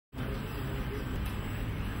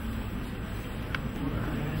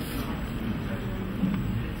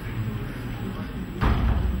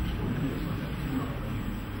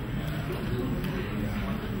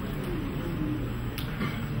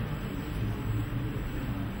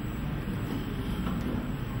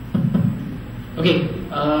Okay,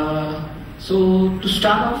 so to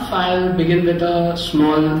start off, I'll begin with a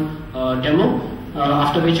small demo,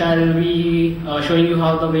 after which I'll be showing you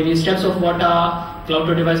how the various steps of what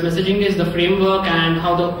cloud-to-device messaging is, the framework, and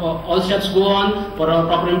how the all steps go on for a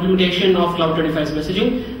proper implementation of cloud-to-device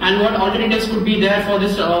messaging, and what alternatives could be there for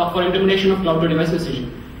this for implementation of cloud-to-device messaging.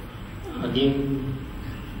 Again.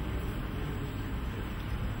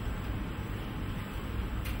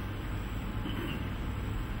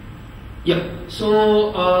 Yeah,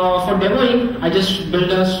 so for demoing, I just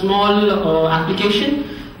built a small application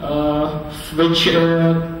which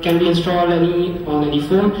can be installed on any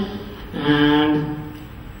phone, and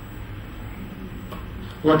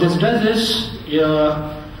what this does is your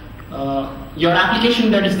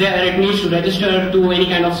application that is there, it needs to register to any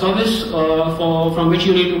kind of service from which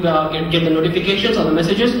you need to get the notifications or the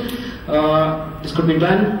messages. This could be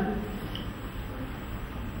done.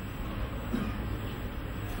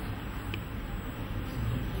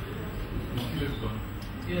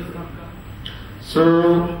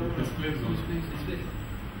 So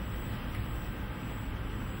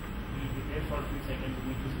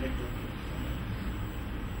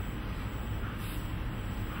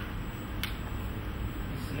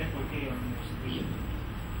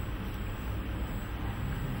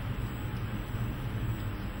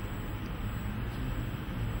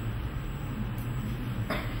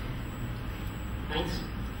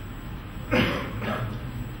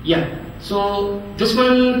yeah, so this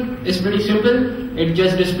one is pretty simple. It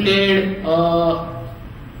just displayed,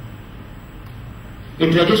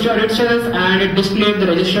 it registered itself and it displayed the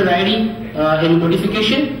registered ID in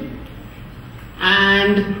notification,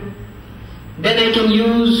 and then I can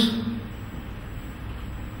use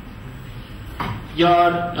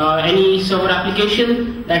your any server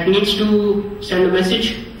application that needs to send a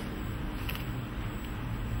message.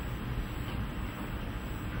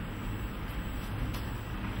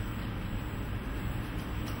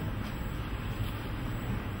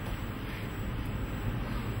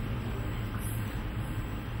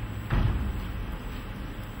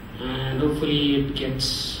 And hopefully it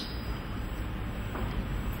gets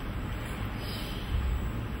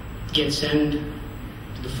sent to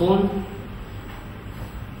the phone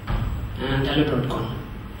and hello.com.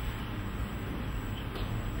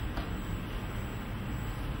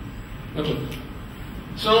 Okay,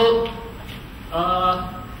 so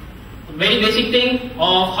very basic thing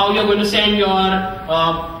of how you're going to send your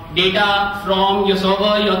data from your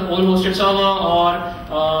server, your own hosted server, or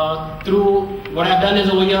through what I've done is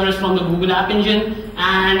over here is from the Google App Engine,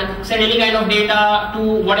 and send any kind of data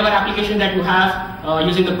to whatever application that you have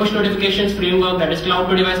using the push notifications framework, that is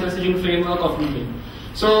cloud-to-device messaging framework of Google.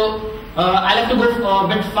 So I'll have to go a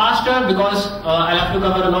bit faster because I'll have to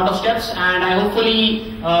cover a lot of steps, and I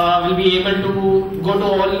hopefully will be able to go to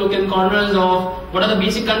all nook and corners of what are the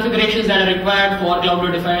basic configurations that are required for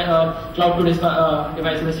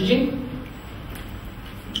cloud-to-device messaging.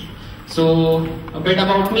 So a bit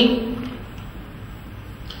about me.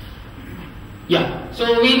 Yeah, so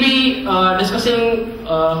we'll be discussing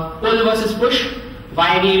pull versus push.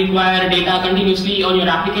 Why do you require data continuously on your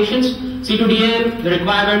applications? C2DM, the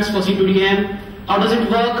requirements for C2DM, how does it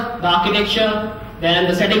work, the architecture, then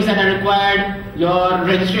the settings that are required, your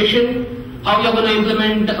registration, how you're going to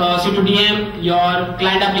implement C2DM, your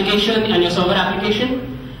client application and your server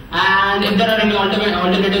application, and if there are any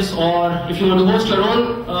alternatives, or if you want to host your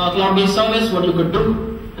own cloud-based service, what you could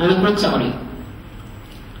do, and a quick summary.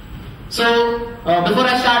 So before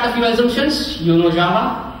I start, a few assumptions. You know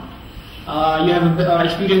Java. You have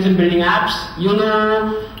experience in building apps. You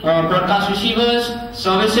know broadcast receivers,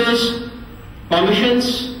 services,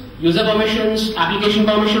 permissions, user permissions, application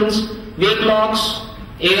permissions, wake logs,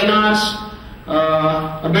 ANRs,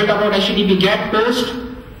 a bit about HTTP GET POST,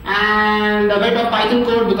 and a bit of Python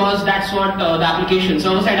code because that's what the application,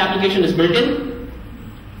 server-side application is built in.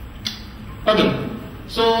 Okay.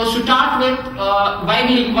 So to start with, why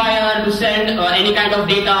we require to send any kind of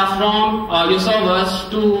data from your servers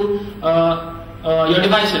to your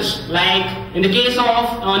devices, like in the case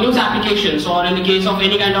of news applications, or in the case of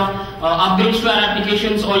any kind of upgrades to our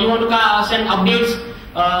applications, or you want to send updates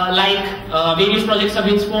like various projects have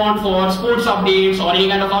been spawned for sports updates or any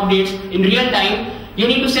kind of updates in real time, you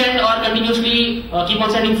need to send or continuously keep on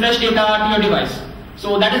sending fresh data to your device.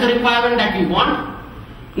 So that is the requirement that we want.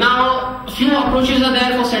 Now, a few approaches are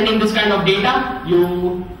there for sending this kind of data.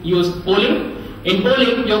 You use polling. In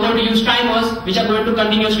polling, you're going to use timers which are going to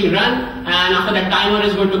continuously run, and after that timer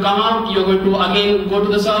is going to come out, you're going to again go to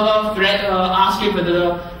the server, ask it whether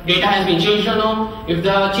the data has been changed or no. If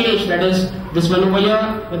the change, that is this one over here,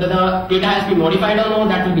 whether the data has been modified or no,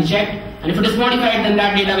 that will be checked, and if it is modified, then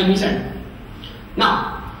that data will be sent.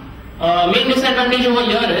 Now, main disadvantage over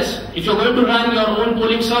here is if you're going to run your own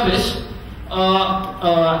polling service.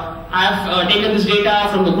 I've taken this data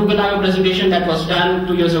from the Google I/O presentation that was done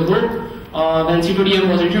 2 years ago when C2DM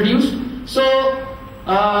was introduced. So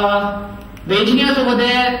the engineers over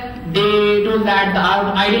there, they told that the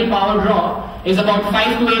ideal power draw is about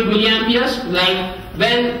 5 to 8 milliamperes. Like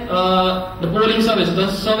when the polling service,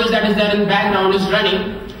 the service that is there in the background is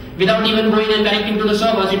running, without even going and connecting to the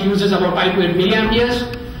servers, it uses about 5 to 8 milliamperes.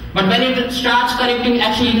 But when it starts connecting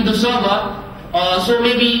actually to the server, so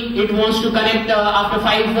maybe it wants to connect after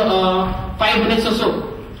 5 minutes or so,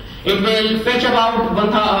 it will fetch about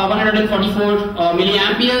 144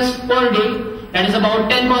 milliamperes per day. That is about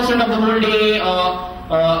 10% of the whole day,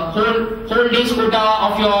 whole day's quota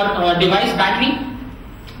of your device battery.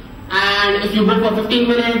 And if you go for 15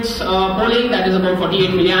 minutes polling, that is about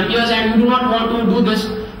 48 milliamperes. And you do not want to do this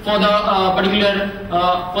for the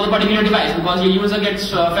particular device, because your user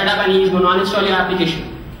gets fed up and he is going to uninstall your application.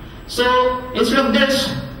 So instead of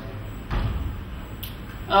this,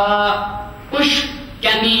 push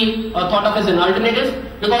can be thought of as an alternative,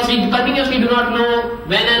 because we continuously do not know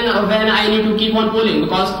when I need to keep on polling,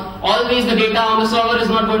 because always the data on the server is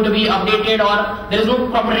not going to be updated, or there is no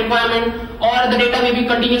proper requirement, or the data may be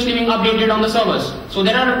continuously being updated on the servers. So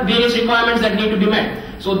there are various requirements that need to be met.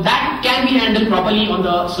 So that can be handled properly on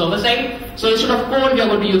the server side. So instead of poll, we are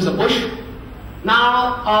going to use the push.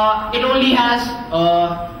 Now it only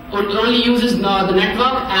uses the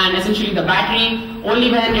network and essentially the battery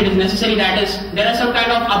only when it is necessary. That is, there are some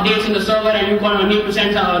kind of updates in the server and you need to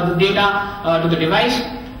send the data to the device.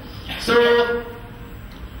 So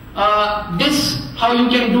this, how you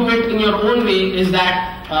can do it in your own way is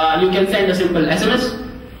that you can send a simple SMS.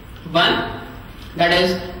 One, that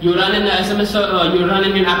is, you run in the SMS, you run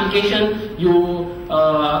in an application, you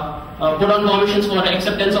put on permissions for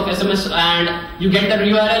acceptance of SMS, and you get the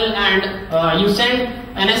URL and you send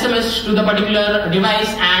an SMS to the particular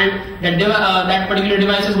device, and that particular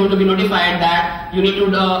device is going to be notified that you need to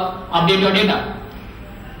update your data.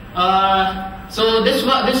 So this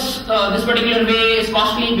particular way is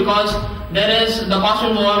costly because there is the cost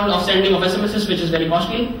involved of sending of SMSs, which is very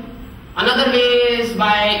costly. Another way is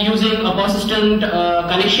by using a persistent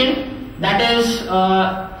connection. That is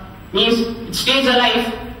means it stays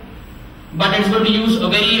alive, but it's going to use a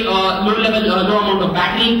very low amount of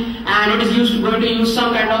battery, and it is going to use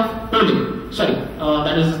some kind of polling. Sorry,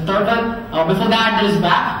 that is the third one. Before that, there is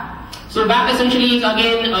WAP. So WAP essentially is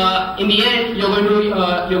again in the end you're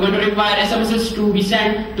going to require SMSs to be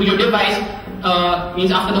sent to your device.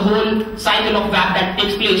 Means after the whole cycle of WAP that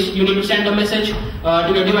takes place, you need to send a message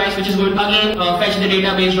to your device, which is going to again fetch the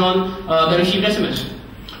data based on the received SMS.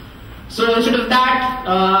 So instead of that,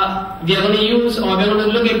 we are going to use, or we are going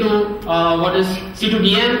to look into what is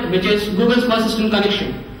C2DM, which is Google's persistent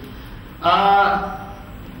connection.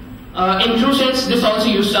 In true sense, this also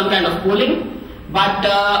uses some kind of polling, but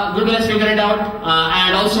Google has figured it out,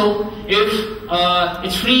 and also if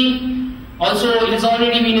it's free, also it has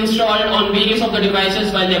already been installed on various of the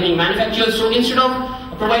devices while they are being manufactured. So instead of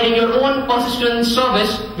providing your own persistent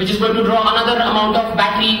service, which is going to draw another amount of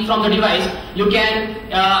battery from the device, you can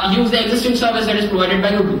use the existing service that is provided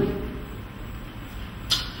by Google.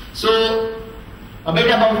 So a bit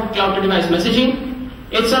about cloud-to-device messaging.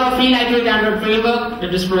 It's a free lightweight Android framework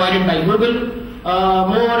that is provided by Google.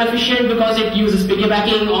 More efficient because it uses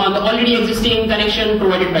piggybacking on the already existing connection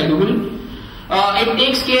provided by Google. It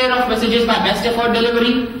takes care of messages by best effort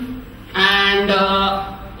delivery, and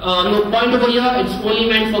no point over here, it's only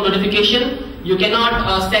meant for notification. You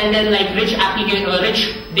cannot send in like rich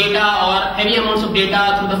data or heavy amounts of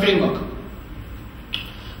data through the framework.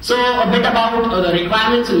 So a bit about the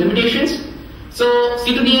requirements and limitations. So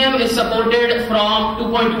C2DM is supported from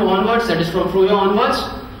 2.2 onwards, that is from Froyo onwards.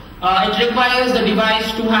 It requires the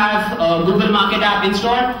device to have Google Market App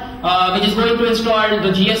installed, which is going to install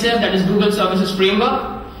the GSF, that is Google Services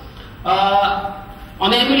Framework. On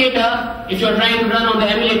the emulator, if you are trying to run on the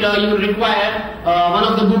emulator, you will require one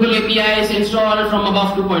of the Google APIs installed from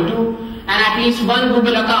above 2.2, and at least one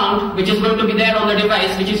Google account which is going to be there on the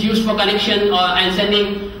device, which is used for connection and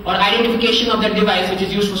sending or identification of that device, which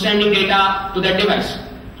is used for sending data to that device.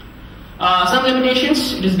 Some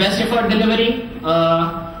limitations: it is best effort delivery.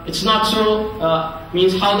 It's not so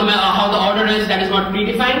means how the order is, that is not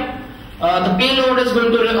predefined. The payload is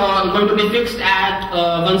going to be fixed at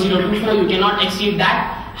 1024. You cannot exceed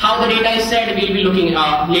that. How the data is set, we'll be looking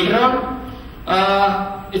later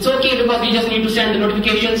on. It's okay because we just need to send the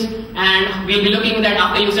notifications, and we'll be looking that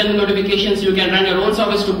after you send the notifications, you can run your own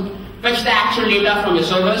service to fetch the actual data from your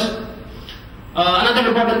servers. Another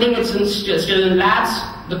important thing, it's still in labs.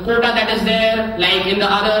 the quota that is there, like in the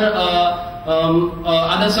other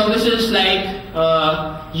services like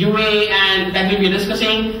UA and that we'll be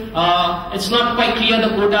discussing, it's not quite clear.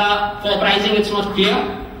 The quota for pricing, it's not clear.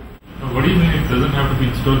 What do you mean it doesn't have to be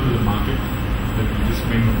installed to the market? That you just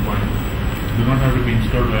made one point. Do not have to be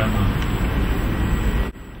installed via market.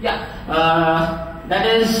 Yeah, that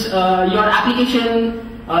is your application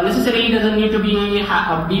necessarily doesn't need to be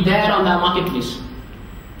there on the marketplace.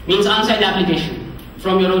 Means unsigned application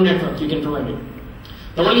from your own network you can provide it.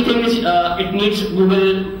 The only thing is it needs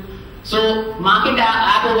Google. So market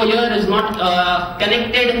app over here is not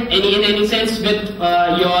connected in any sense with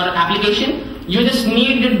your application. You just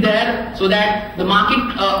need it there so that the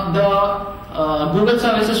Google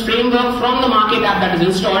Services framework from the market app that is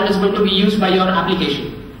installed is going to be used by your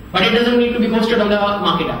application. But it doesn't need to be hosted on the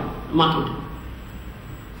market.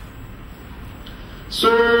 So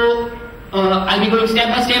I'll be going step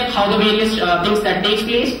by step how the various things that takes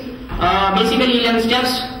place. Basically 11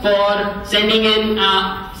 steps for sending in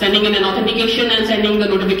an authentication and sending the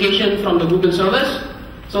notification from the Google service.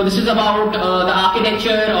 So this is about the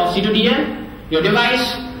architecture of C2DM, your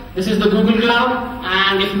device. This is the Google Cloud,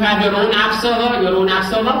 and if you have your own app server,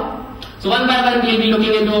 So one by one we'll be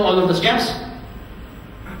looking into all of the steps.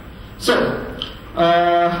 So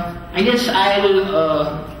I guess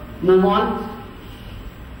I'll move on.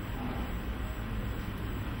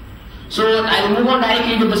 So I will move on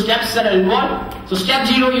directly to the steps that are involved. So step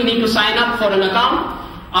 0, you need to sign up for an account.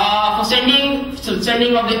 For sending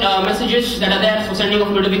of the messages that are there, for sending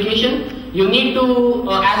of notification, you need to,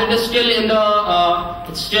 as it is still in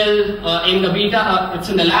the beta, it's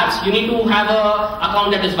in the labs, you need to have a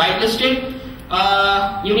account that is whitelisted.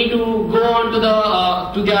 You need to go on to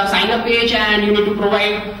the sign up page, and you need to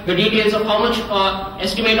provide the details of how much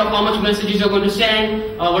estimate of how much messages you're going to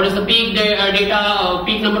send, what is the peak data,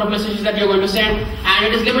 peak number of messages that you're going to send, and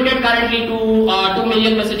it is limited currently to 2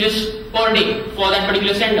 million messages per day for that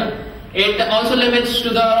particular sender. It also limits to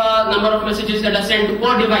the number of messages that are sent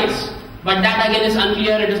per device, but that again is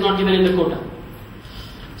unclear, it is not given in the quota.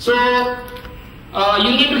 So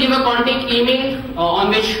you need to give a contact email on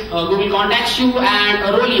which Google contacts you, and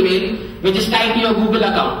a role email which is tied to your Google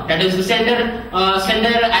account. That is the sender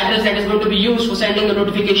address that is going to be used for sending the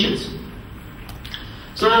notifications.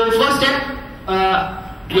 So first step,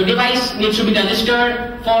 your device needs to be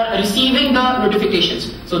registered for receiving the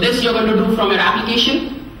notifications. So this you're going to do from your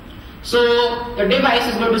application. So the device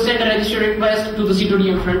is going to send a register request to the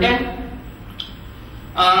C2DM front end.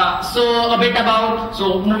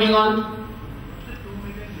 Moving on.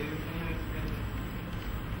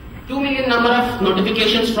 2 million number of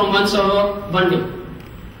notifications from one server one day.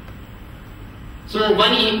 So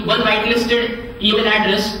one whitelisted email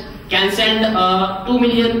address can send 2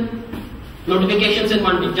 million notifications in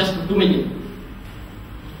one day, just 2 million.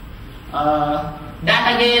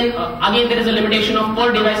 That again there is a limitation of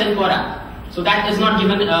per device and per app. So that is not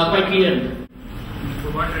given quite clearly.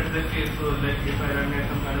 So what exactly? So like if I run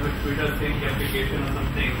some kind of a Twitter sync application or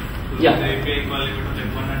something, so yeah. the API call limit of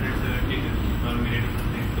like 170 per minute or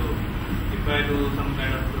something. So if I do some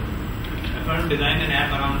kind of, if I design an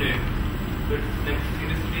app around it, so it's like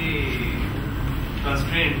seriously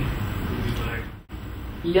constrained to be correct.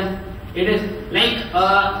 Yeah, it is. Like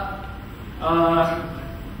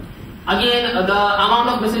again, the amount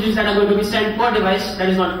of messages that are going to be sent per device, that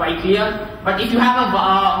is not quite clear. But if you have a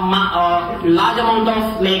large amount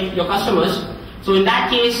of like your customers, so in that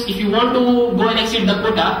case, if you want to go and exceed the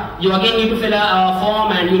quota, you again need to fill a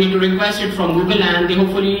form, and you need to request it from Google, and they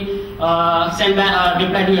hopefully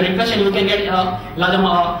reply to your request, and you can get a large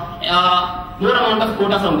more amount of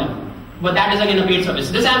quota from them. But that is again a paid service.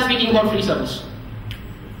 This I am speaking about free service.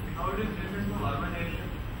 How it is different from urban area?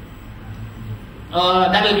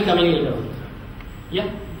 That will be coming later. Yeah.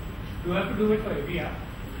 Do you have to do it for every app?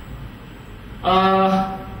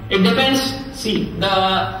 It depends. See, the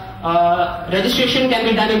registration can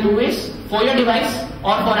be done in 2 ways: for your device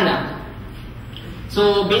or for an app.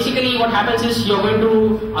 So basically what happens is you're going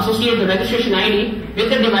to associate the registration ID with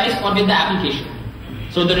the device or with the application.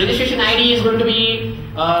 So the registration ID is going to be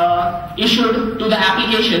issued to the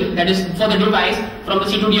application, that is for the device, from the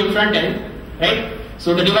C2DM front end, right?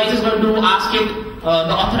 So the device is going to ask it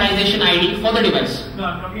the authorization ID for the device. No,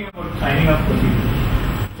 I'm talking about signing up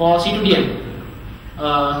for C2DM.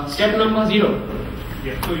 Step number 0.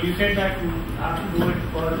 Yeah. So you said that you have to do it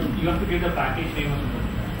you have to give the package name or something,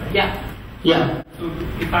 right? Yeah. Yeah. So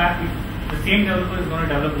if the same developer is going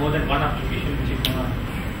to develop more than one application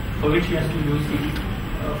for which he has to use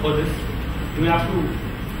for this, do you have to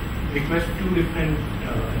request 2 different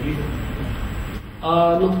users?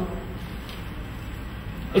 No.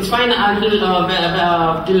 It's fine until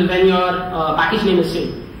till when your package name is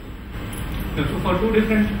same. So for two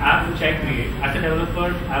different apps which I create, as a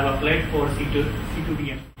developer, I've applied for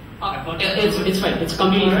C2DM. It's fine. It's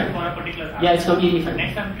completely fine. For a particular app. Yeah, it's completely fine.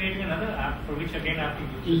 Next, I'm creating another app for which again I have to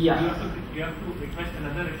use. Yeah. You have to request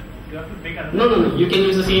another. You have to make another. No. You can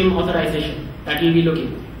use the same authorization that you'll be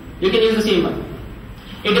looking. You can use the same one.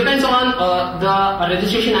 It depends on the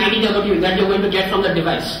registration ID that you're going to get from the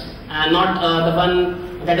device, and not the one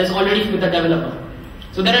that is already with the developer.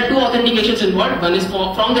 So there are two authentications involved. One is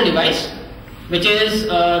from the device, which is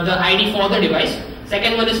the ID for the device.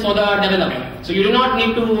 Second one is for the developer. So you do not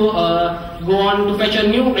need to go on to fetch a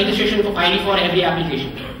new registration for ID for every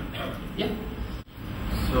application. Yeah.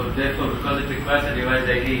 So therefore, because it requires a device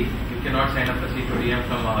ID, you cannot sign up for C2DM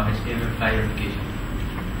from a HTML5 application.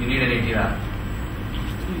 You need a native app.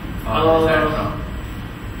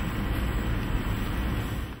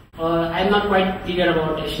 I'm not quite clear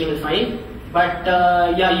about HTML5, but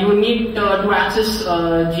yeah, you need to access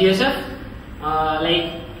GSF.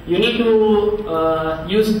 Like you need to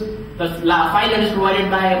use the file that is provided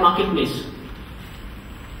by Marketplace.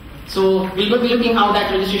 So we will be looking how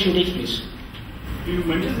that registration takes place. You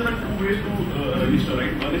mentioned there are two ways to register,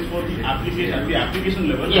 right? One is for the application at the application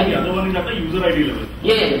level, yeah. And the other one is at the user ID level.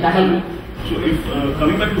 Yeah, that will. So if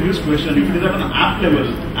coming back to this question, if it is at an app level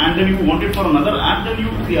and then you want it for another app, then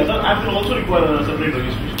the other app will also require a separate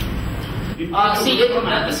registration.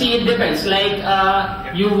 See, it depends. Like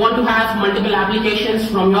you want to have multiple applications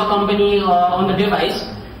from your company on the device,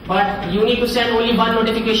 but you need to send only one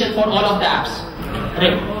notification for all of the apps.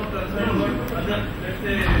 Right? Let's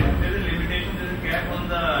say there's a limitation, there's a cap on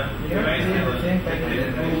the device level.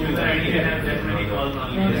 User ID can have that many calls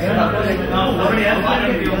only. Now, nobody else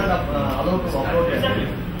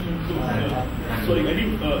Sorry, I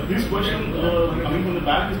think this question coming from the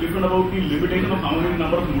back is different about the limitation of how many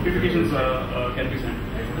number of notifications can be sent.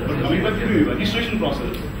 But coming back to the registration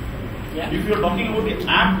process, Yeah. if you are talking about the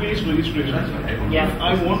app-based registration, Yeah. if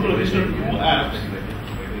I want to register two apps,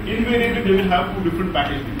 invariably they will have two different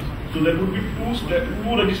package names. So there would be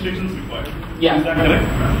two registrations required. Yeah. Is that correct?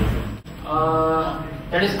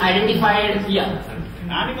 That is identified. Yeah.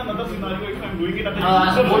 And in another scenario, if I'm doing it at the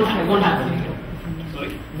user Won't level, happen.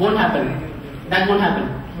 sorry. Won't happen. That won't happen.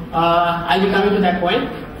 I'll be coming to that point.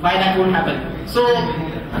 Why that won't happen? So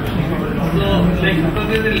like, because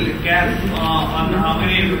there's a cap on how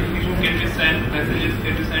many notifications can be sent, messages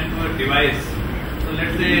can be sent to a device. So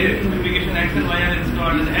let's say application X and Y are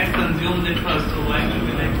installed and X consumes it first, so Y will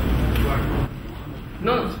be like what?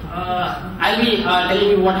 no, I'll be telling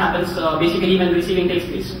you what happens basically when receiving takes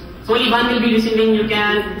place. So only one will be receiving. You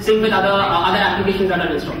can sync with other applications that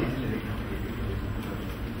are installed.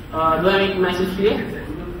 Do I make myself clear?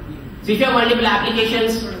 So if you have multiple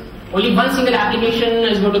applications, only one single application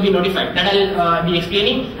is going to be notified. That I'll be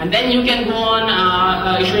explaining, and then you can go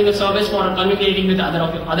on issuing a service for communicating with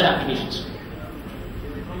other applications.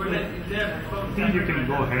 I think you can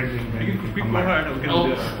go ahead and Quick, go ahead.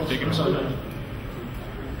 Okay, take it. Sorry.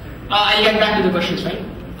 I'll get back to the questions, right?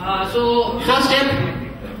 So first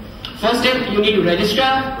step, you need to register.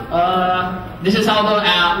 This is how the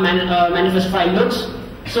manifest file looks.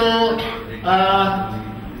 So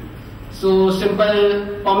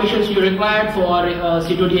simple permissions you required for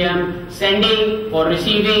C2DM sending or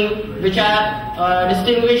receiving, which are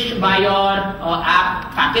distinguished by your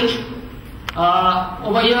app package.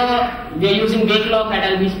 Over here, we are using Wakelog that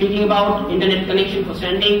I'll be speaking about, internet connection for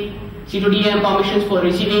sending, C2DM permissions for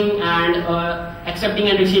receiving and accepting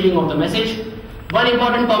and receiving of the message. One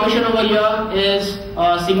important permission over here is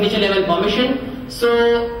signature level permission.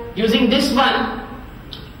 So using this one,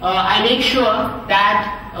 I make sure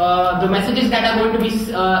that the messages that are going to be,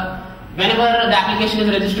 whenever the application is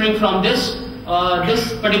registering from this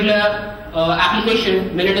particular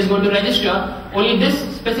application, when it is going to register, only this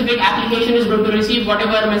specific application is going to receive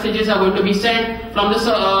whatever messages are going to be sent from the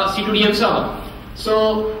C2DM server.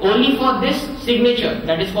 So only for this signature,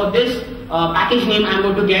 that is for this package name, I am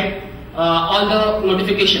going to get all the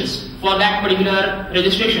notifications for that particular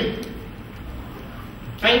registration.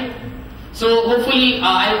 Fine. So hopefully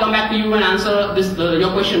I'll come back to you and answer this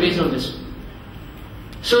your question based on this.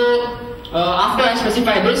 So after I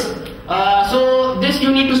specify this, so this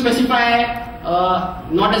you need to specify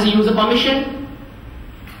not as a user permission.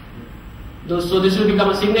 So this will become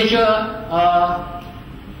a signature.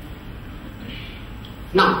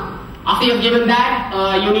 Now, after you've given that,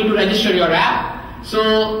 you need to register your app.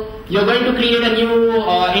 So you're going to create a new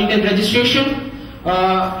intent registration.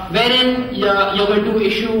 Wherein you're going to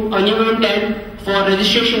issue a new intent for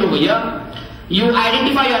registration over here. You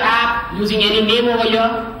identify your app using any name over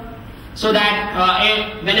here. so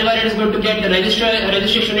that whenever it is going to get the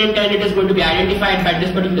registration intent, it is going to be identified by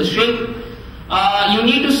this particular string. You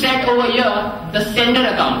need to set over here the sender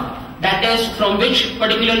account, that is from which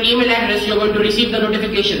particular email address you are going to receive the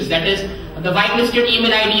notifications, that is the whitelisted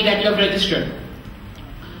email ID that you have registered.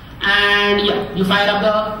 And yeah, you fire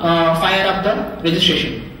up the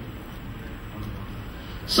registration.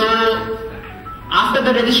 So after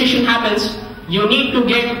the registration happens, you need to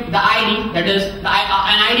get the ID, that is an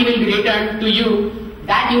ID will be returned to you,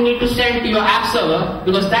 that you need to send to your app server,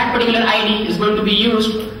 because that particular ID is going to be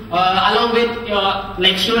used along with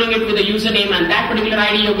like storing it with a username, and that particular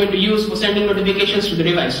ID you're going to use for sending notifications to the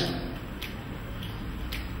device.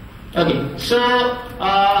 Okay, so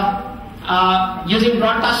using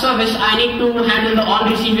broadcast service, I need to handle the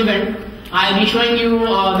on-receive event. I'll be showing you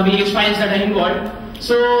the various files that are involved.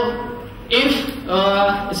 So if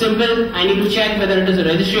simple, I need to check whether it is a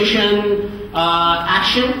registration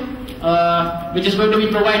action which is going to be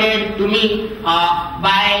provided to me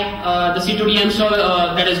by the C2DM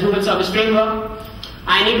that is Google Service Framework.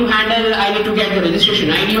 I need to get the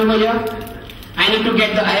registration ID over here. I need to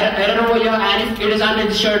get the error over here, and if it is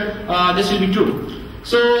unregistered, this will be true.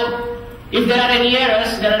 So if there are any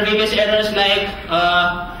errors, there are various errors like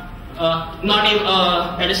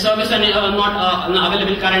that is service and not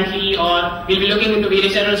available currently, or we'll be looking into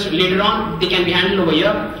various errors later on. They can be handled over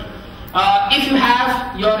here. If you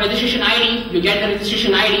have your registration ID, you get the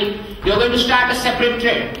registration ID, you're going to start a separate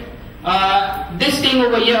thread. This thing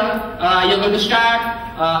over here, you're going to start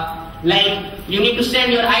like you need to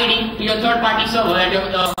send your ID to your third-party server that you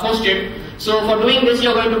hosted. So for doing this,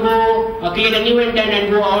 you're going to go create a new intent and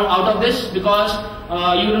go out of this, because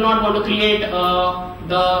you do not want to create the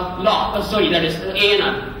lock. That is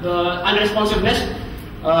ANR, the unresponsiveness.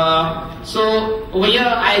 So over here,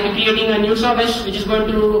 I'll be creating a new service which is going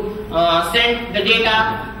to send the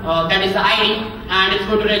data, that is the ID, and it's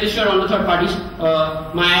going to register on the third party's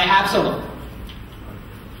my app server.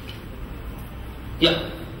 Yeah.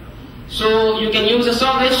 So you can use a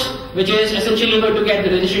service which is essentially going to get the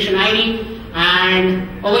registration ID, and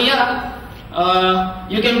over here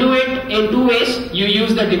you can do it in two ways. You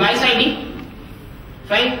use the device ID,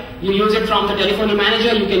 fine. You use it from the telephony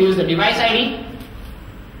manager. You can use the device ID,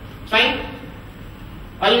 fine,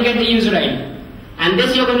 or you get the user ID, and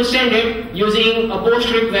this you're going to send it using a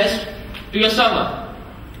post request to your server,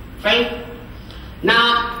 fine.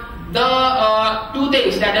 Now the two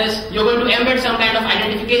things, that is you're going to embed some kind of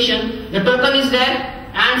identification. The token is there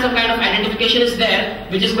and some kind of identification is there,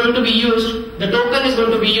 which is going to be used. The token is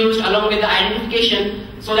going to be used along with the identification,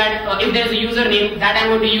 so that if there is a username, that I'm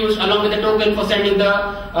going to use along with the token for sending the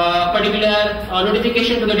particular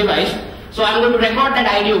notification to the device. So I'm going to record that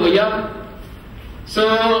ID over here. So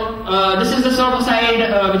this is the server side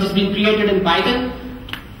which has been created in Python.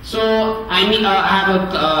 So I need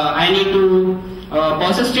to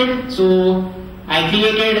persist it. So I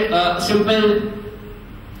created a simple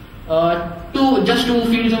just two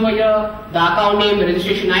fields over here: the account name, the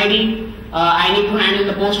registration ID. I need to handle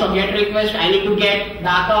the post or get request. I need to get the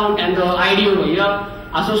account and the ID over here,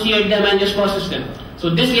 associate them and just persist them. So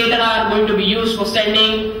this later are going to be used for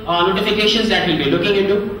sending notifications that we'll be looking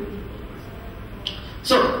into.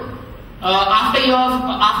 So after your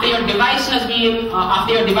device has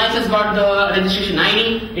got the registration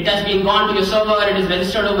ID, it has been gone to your server, it is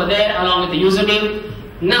registered over there along with the username.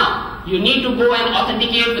 Now you need to go and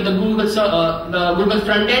authenticate with the Google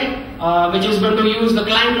front end, which is going to use the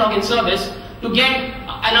client login service to get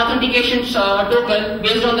an authentication token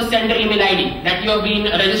based on the sender email ID that you have been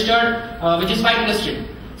registered, which is whitelisted.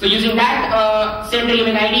 So using that sender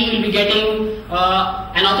email ID, you will be getting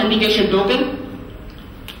an authentication token.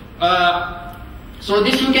 So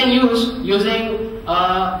this you can use using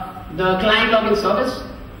the client login service,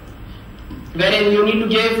 wherein you need to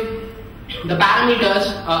give the parameters,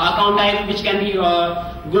 account type, which can be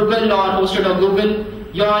Google or hosted or Google,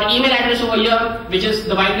 your email address over here, which is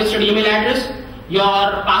the whitelisted email address,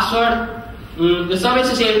 your password, the service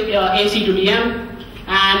is AC2DM,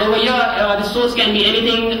 and over here the source can be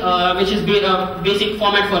anything which is basic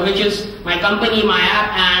format for which is my company, my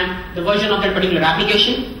app, and the version of that particular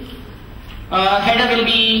application. Header will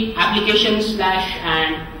be application /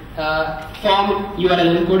 and form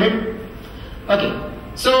URL encoded. Okay.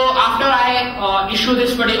 So after I issue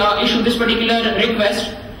this particular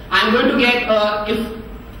request, I'm going to get if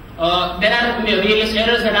there are various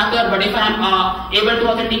errors that occur, but if I'm able to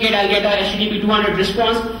authenticate, I'll get a HTTP 200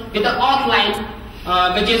 response with the auth line,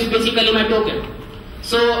 which is basically my token.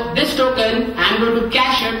 So this token I'm going to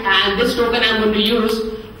cache it, and this token I'm going to use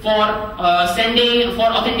for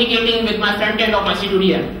authenticating with my front end of my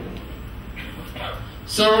C2DM.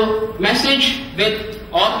 So message with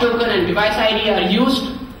auth token and device ID are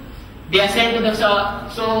used. They are sent to the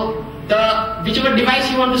so the whichever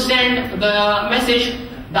device you want to send the message,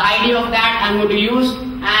 the ID of that I'm going to use,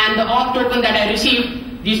 and the auth token that I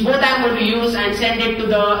received, these both I'm going to use and send it to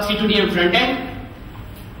the C2DM front end.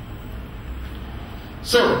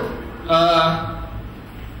 So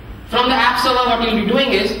from the app server, what you'll be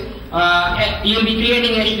doing is you'll be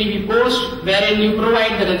creating a HTTP post wherein you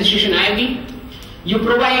provide the registration ID. You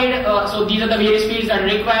provide, so these are the various fields that are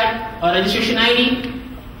required: registration ID,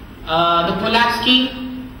 the collapse key,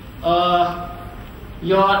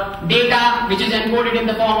 your data, which is encoded in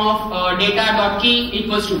the form of data.key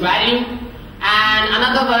equals to value, and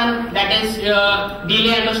another one that is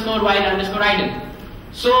delay underscore while underscore idle.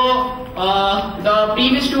 So the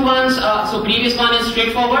previous two ones, so previous one is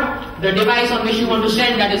straightforward. The device on which you want to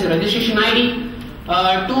send, that is the registration ID.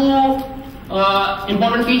 Two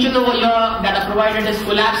important features over here that are provided is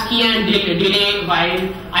collapse key and delay while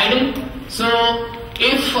idle. So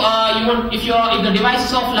if the device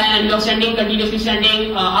is offline and you're continuously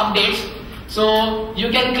sending updates, so you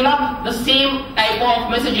can club the same type of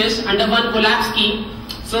messages under one collapse key.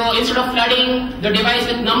 So instead of flooding the device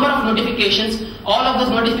with number of notifications, all of those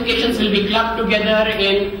notifications will be clubbed together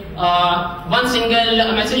in one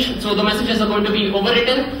single message. So the messages are going to be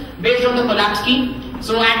overwritten based on the collapse key.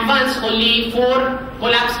 So at once only 4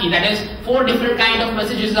 collapse key, that is 4 different kind of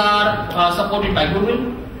messages are supported by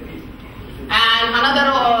Google. And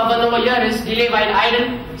another one over here is delay while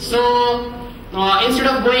idle. So instead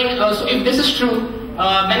of going, so if this is true,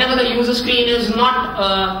 whenever the user screen is not,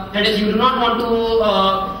 that is you do not want to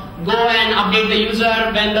go and update the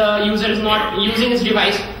user when the user is not using his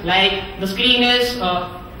device, like the screen is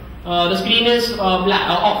off.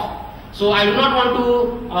 So I do not want to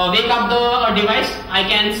wake up the device. I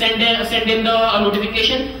can send in the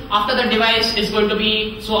notification after the device is going to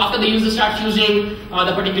be, so after the user starts using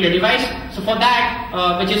the particular device. So for that,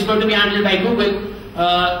 which is going to be handled by Google,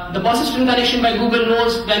 the persistent connection by Google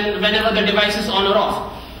knows whenever the device is on or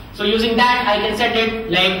off. So using that, I can set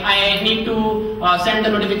it like I need to send the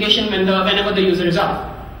notification whenever the user is up.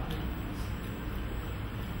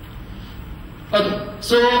 Okay,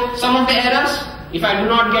 so some of the errors, if I do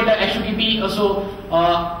not get the HTTP,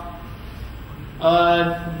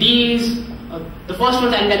 the first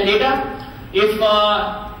ones I'll get later. If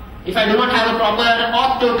I do not have a proper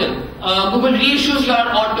auth token, Google reissues your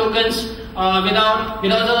auth tokens without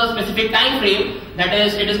a specific time frame. That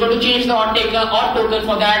is, it is going to change the auth token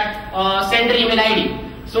for that sender email ID.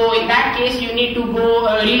 So in that case, you need to go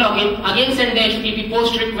relog in, again send the HTTP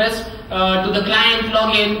post request to the client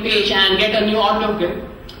login page and get a new auth token.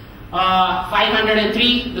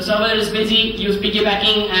 503, the server is busy, use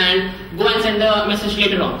piggybacking and go and send the message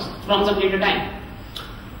later on, from some later time.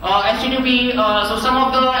 HTTP, so some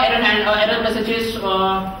of the error messages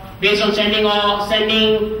based on sending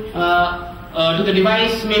to the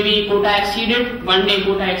device, maybe quota exceeded, 1 day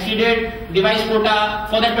quota exceeded, device quota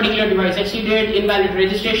for that particular device exceeded, invalid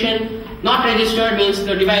registration. Not registered means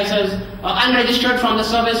the device is unregistered from the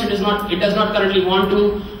service. It does not currently want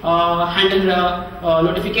to handle the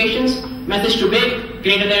notifications. Message too big,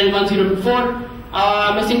 greater than 1024.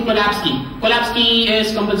 Missing collapse key. Collapse key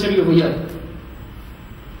is compulsory over here.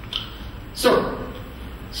 So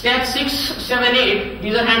step 6, 7, 8.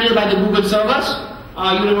 These are handled by the Google servers.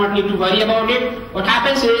 You do not need to worry about it. What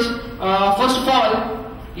happens is, first of all,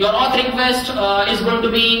 your auth request is going to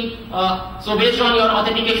be, so based on your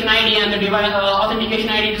authentication ID and the device authentication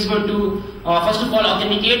ID, it is going to first of all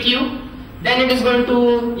authenticate you. Then it is going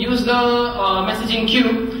to use the messaging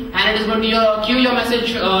queue, and it is going to queue your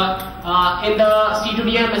message in the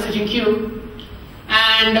C2DM messaging queue.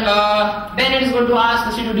 And then it is going to ask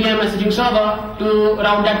the C2DM messaging server to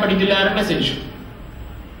route that particular message.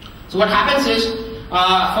 So what happens is,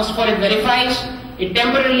 first of all, it verifies. It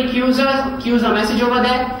temporarily queues a message over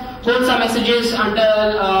there, holds some messages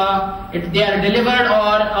until they are delivered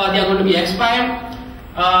or they are going to be expired.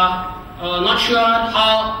 Not sure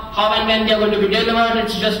how and when they are going to be delivered.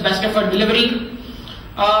 It's just best effort delivery.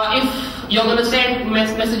 If you're going to send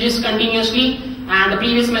messages continuously and the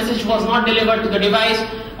previous message was not delivered to the device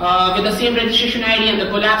with the same registration ID and the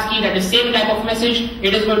collapse key, that is same type of message,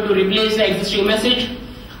 it is going to replace the existing message.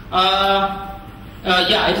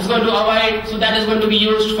 It is going to avoid, so that is going to be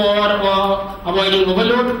used for avoiding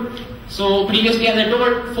overload. So previously, as I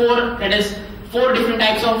told, 4 different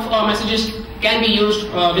types of messages can be used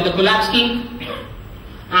with the collapse key,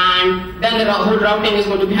 and then the whole routing is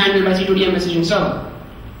going to be handled by C2DM messaging server.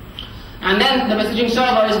 And then the messaging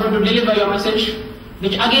server is going to deliver your message,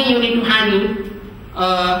 which again you need to handle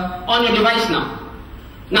on your device now.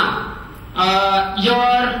 Now,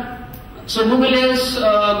 So Google is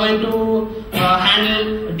going to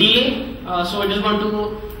handle delay. So it is going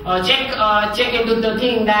to check into the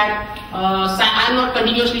thing that I'm not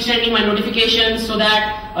continuously sending my notifications, so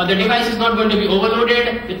that the device is not going to be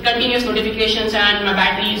overloaded with continuous notifications, and my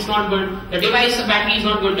battery is not going. The device battery is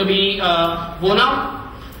not going to be worn out.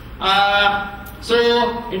 So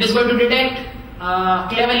it is going to detect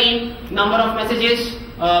cleverly number of messages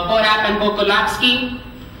per app and per collapse key.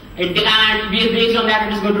 And based on that,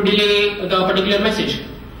 it is going to delay the particular message.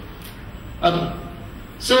 Okay.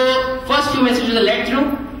 So first few messages are led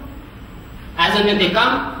through as and when they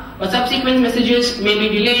come, but subsequent messages may be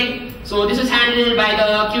delayed. So this is handled by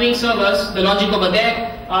the queuing servers, the logic over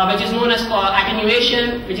there, which is known as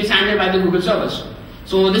attenuation, which is handled by the Google servers.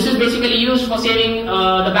 So this is basically used for saving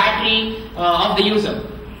the battery of the user.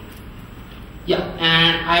 Yeah,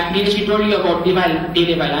 and I previously told you about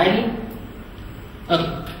delay while idle.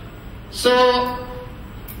 Okay. So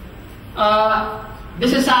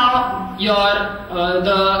this is how your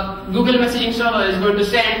the Google messaging server is going to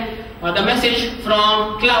send the message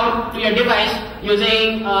from cloud to your device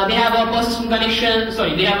using they have a persistent connection.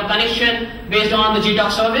 Sorry, they have a connection based on the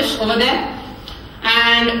GTalk service over there,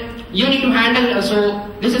 and you need to handle. So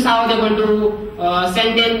this is how they're going to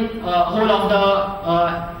send in whole of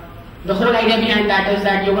the whole idea behind that is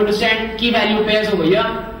that you're going to send key value pairs over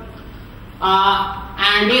here.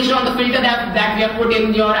 And based on the filter that we have put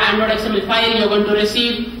in your Android XML file, you're going to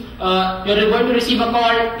receive a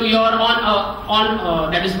call to your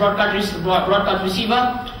that is broadcast receiver,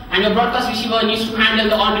 and your broadcast receiver needs to handle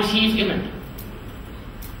the on receive event.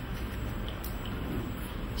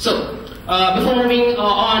 So before moving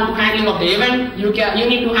on to handling of the event, you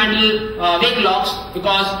need to handle wake logs,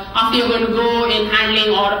 because after you're going to go in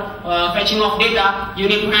handling or fetching of data, you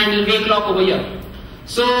need to handle wake log over here.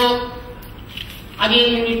 So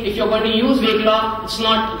again, if you're going to use wake log, it's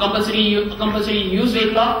not compulsory use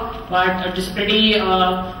wake log, but it is pretty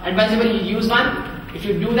advisable you use one. If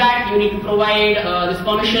you do that, you need to provide this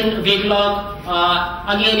permission wake log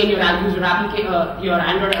again in your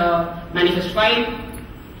Android manifest file.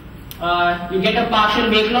 You get a partial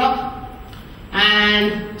wake log,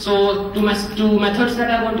 and so two methods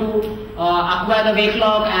that are going to acquire the wake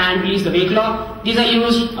log and release the wake log. These are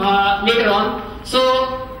used later on.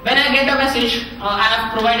 So when I get a message, I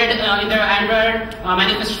have provided in the Android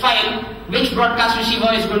manifest file which broadcast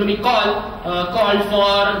receiver is going to be called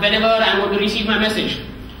for whenever I'm going to receive my message.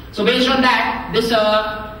 So based on that, this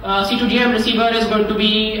C2GM receiver is going to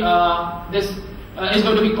be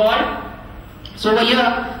called. So over here,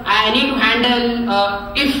 I need to handle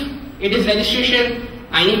if it is registration,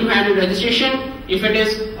 I need to handle registration. If it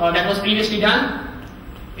is that was previously done.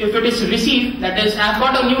 If it is received, that is I've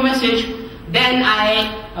got a new message, then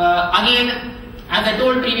I again, as I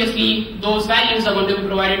told previously, those values are going to be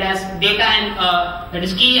provided as data and that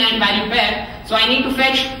is key and value pair. So I need to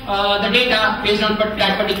fetch the data based on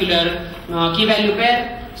that particular key value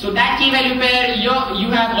pair. So that key value pair you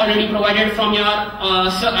have already provided from your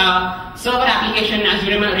server application, as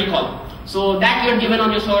you recall. So that you are given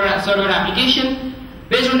on your server application.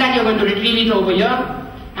 Based on that, you are going to retrieve it over here,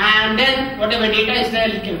 and then whatever data is there,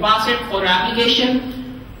 you can pass it for your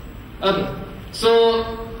application. Okay.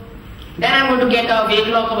 So then I'm going to get a wake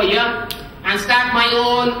log over here and start my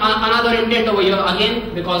own another intent over here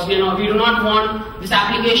again, because we do not want this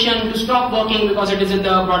application to stop working because it is in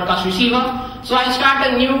the broadcast receiver. So I start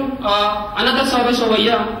a new another service over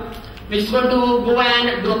here, which is going to go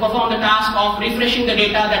and perform the task of refreshing the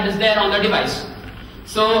data that is there on the device.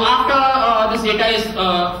 So after this data is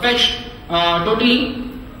fetched totally,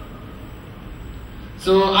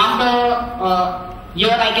 so after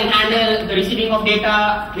here I can handle the receiving of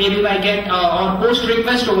data. Maybe I get or post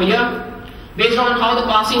request over here. Based on how the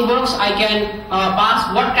passing works, I can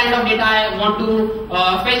pass what kind of data I want to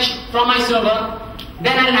fetch from my server.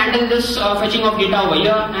 Then I'll handle this fetching of data over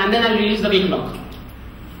here, and then I'll release the wake log.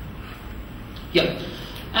 Yeah.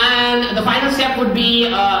 And the final step would be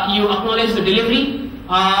you acknowledge the delivery.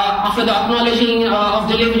 After the acknowledging of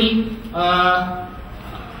delivery,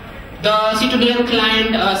 the C2DM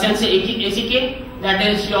client sends a ACK. That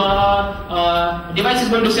is, your device is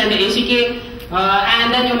going to send an ACK,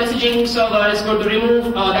 and then your messaging server is going to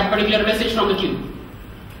remove that particular message from the queue.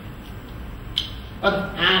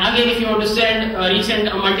 And again, if you want to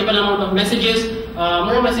resend a multiple amount of messages,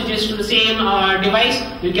 more messages to the same device,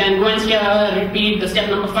 you can go and repeat the step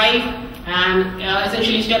number 5, and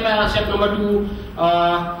essentially step number 2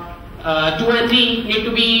 and 3 need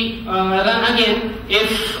to be run again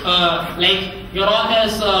if like your auth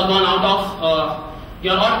has gone out of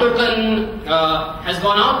your auth token has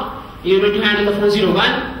gone out. You need to handle the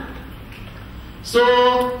 401.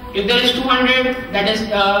 So if there is 200, that is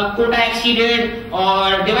quota exceeded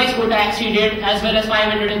or device quota exceeded, as well as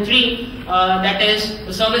 503, that is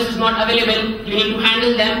the service is not available, you need to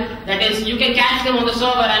handle them. That is, you can catch them on the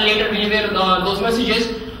server and later deliver those messages,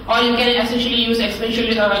 or you can essentially use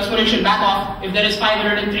exponential back off if there is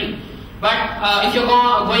 503. But if you're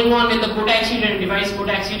going on with the quota exceeded and device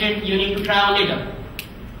quota exceeded, you need to try on later.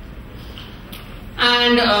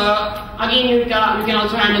 And again, you can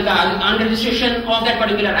also handle the unregistration of that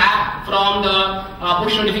particular app from the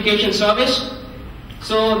push notification service.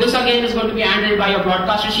 So this again is going to be handled by your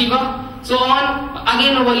broadcast receiver. So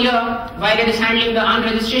again over here, while it is handling the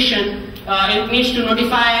unregistration, it needs to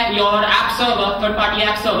notify your app server, third-party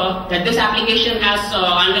app server, that this application has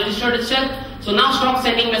unregistered itself. So now stop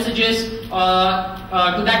sending messages to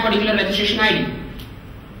that particular registration ID.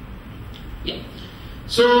 Yeah.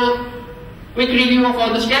 So quick review of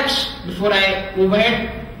all the steps before I move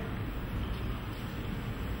ahead.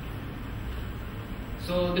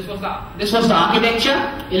 So this was the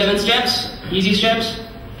architecture. 11 steps, easy steps.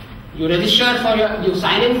 You register you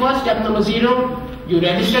sign in first. Step number 0. You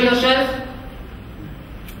register yourself.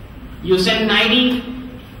 You send an ID.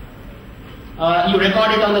 You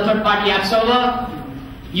record it on the third-party app server.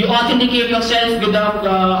 You authenticate yourself with the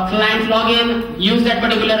client login, use that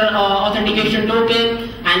particular authentication token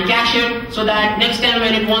and cache it, so that next time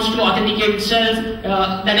when it wants to authenticate itself,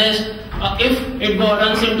 that is, if it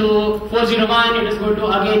runs into 401, it is going to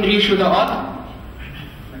again reissue the auth.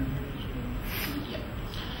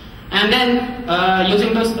 And then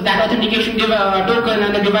using that authentication token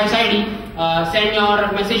and the device ID, send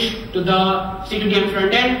your message to the C2DM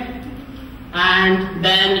front end. And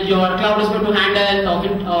then your cloud is going to handle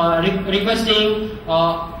requesting,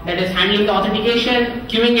 that is handling the authentication,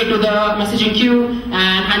 queuing it to the messaging queue,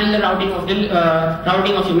 and handle the routing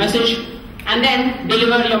of your message, and then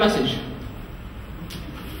deliver your message.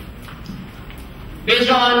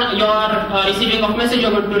 Based on your receiving of message,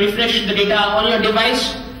 you're going to refresh the data on your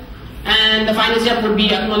device, and the final step would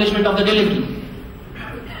be acknowledgement of the delivery.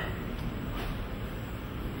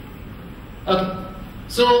 Okay,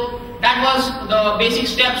 so that was the basic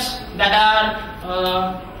steps that are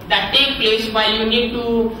that take place while you need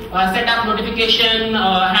to set up notification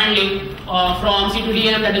handling from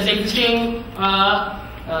C2DM that is existing,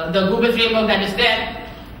 the Google framework that is there.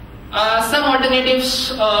 Some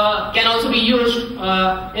alternatives can also be used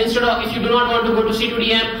instead of, if you do not want to go to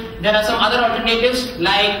C2DM, there are some other alternatives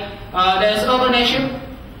like there is Urban Airship.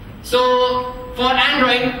 So for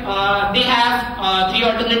Android, they have 3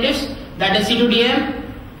 alternatives, that is C2DM.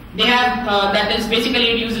 They have that is basically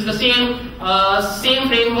it uses the same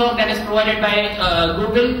framework that is provided by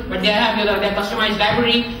Google, but they have their customized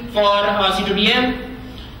library for C2DM.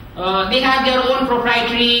 They have their own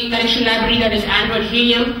proprietary connection library, that is Android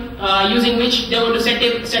Helium, using which they are going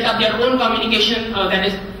to set up their own communication, that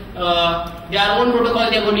is their own protocol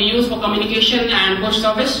they are going to use for communication and push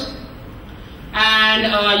service. And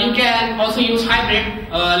you can also use hybrid,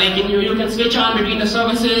 like you can switch on between the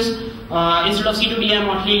services instead of C2DM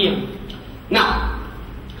or Helium. Now,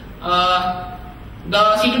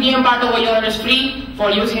 the C2DM part over here is free. For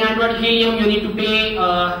using Android Helium, you need to pay.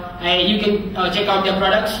 You can check out their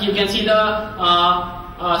products. You can see the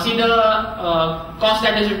cost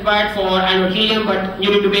that is required for Android Helium, but you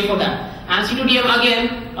need to pay for that. And C2DM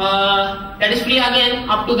again, that is free again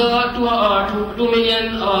up to the 2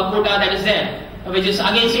 million quota that is there, which is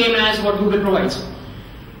again same as what Google provides.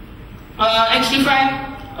 XT5.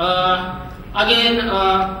 Again,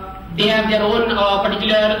 they have their own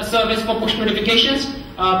particular service for push notifications,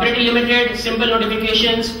 pretty limited, simple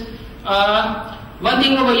notifications. One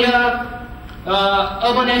thing over here,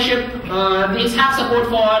 Urban Airship, these have support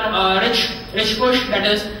for rich push, that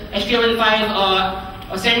is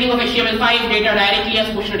HTML5, sending of HTML5 data directly as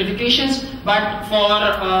push notifications. But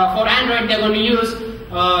for Android, they're going to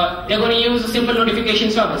use a simple notification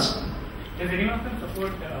service. Does any of them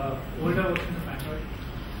support older versions of Android?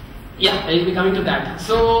 Yeah, I will be coming to that.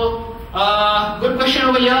 So, good question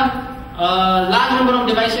over here. Large number of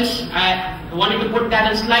devices, I wanted to put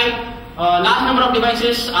that in slide. Large number of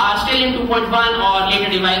devices are still in 2.1 or later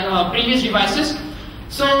previous devices.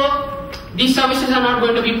 So, these services are not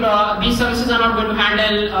going to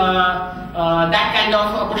handle that kind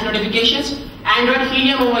of push notifications. Android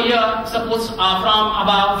Helium over here supports from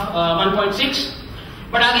above 1.6.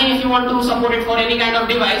 But again, if you want to support it for any kind of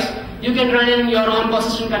device, you can run in your own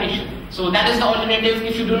persistent connection. So that is the alternative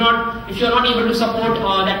if you are not able to support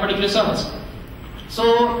that particular service. So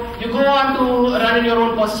you go on to run in your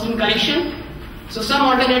own persistent connection. So some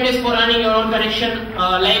alternatives for running your own connection,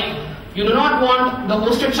 like you do not want the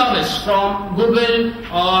hosted service from Google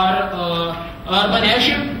or urban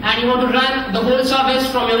airship and you want to run the whole service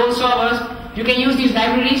from your own servers, you can use these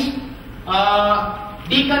libraries.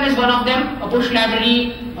 Deacon is one of them, a push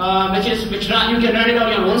library you can run it on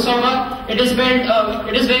your own server. It is built,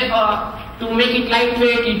 to make it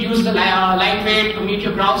lightweight, you use the lightweight to meet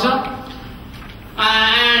your browser.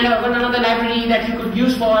 And one another library that you could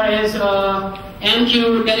use for is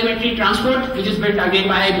MQ telemetry transport, which is built again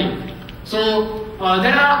by IBM. So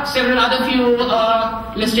there are several other few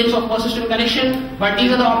listings of persistent connection, but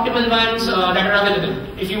these are the optimal ones that are available.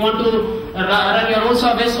 If you want to run your own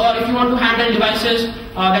service, or if you want to handle devices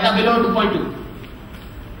that are below 2.2.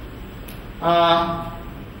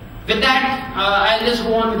 With that, I'll just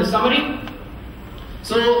go on with the summary.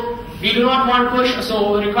 So we do not want push,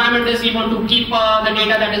 so requirement is we want to keep the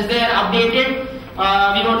data that is there updated.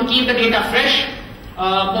 We want to keep the data fresh.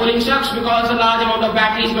 Polling sucks because a large amount of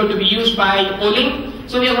battery is going to be used by polling.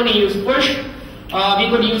 So we are going to use push. We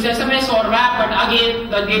could use SMS or WAP, but again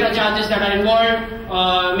the data charges that are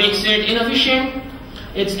involved makes it inefficient.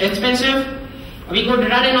 It's expensive. We could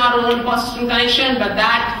run in our own persistent connection, but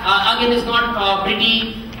that again is not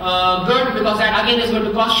pretty good, because that again is going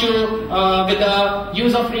to cost you with the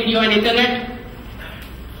use of radio and internet.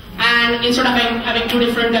 And instead of having two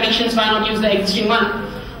different connections, why not use the existing one?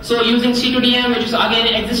 So using C2DM, which is again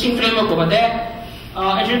an existing framework over there,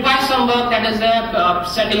 it requires some work that is there,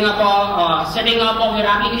 setting up of your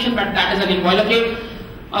application, but that is again boilerplate.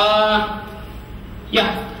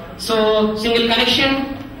 So single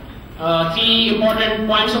connection. Three important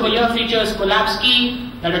points over here: features collapse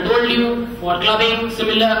key that I told you, for clubbing,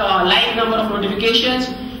 similar like number of notifications,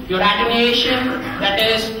 your attenuation, that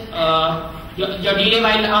is your delay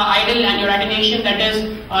while idle, and your attenuation, that is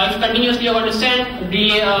if continuously you are going to send,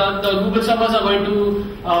 the Google servers are going to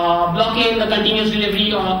block in the continuous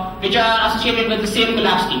delivery, which are associated with the same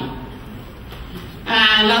collapse key.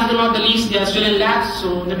 And last but not the least, they are still in labs,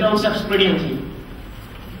 so the terms are pretty unclear.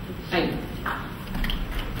 Thank you.